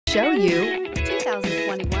show you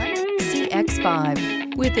 2021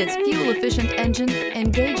 CX-5. With its fuel-efficient engine,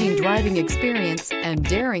 engaging driving experience, and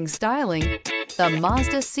daring styling, the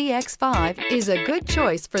Mazda CX-5 is a good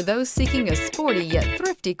choice for those seeking a sporty yet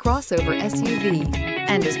thrifty crossover SUV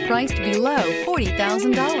and is priced below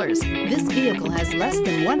 $40,000. This vehicle has less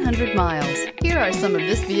than 100 miles. Here are some of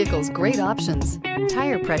this vehicle's great options: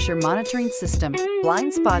 tire pressure monitoring system,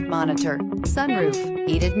 blind spot monitor, sunroof,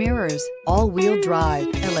 heated mirrors, all-wheel drive,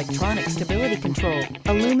 electronic stability control,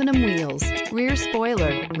 aluminum wheels, rear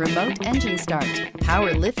spoiler, remote engine start,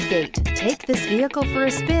 power liftgate. Take this vehicle for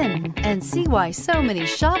a spin and see why so many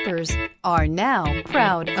shoppers are now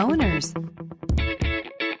proud owners.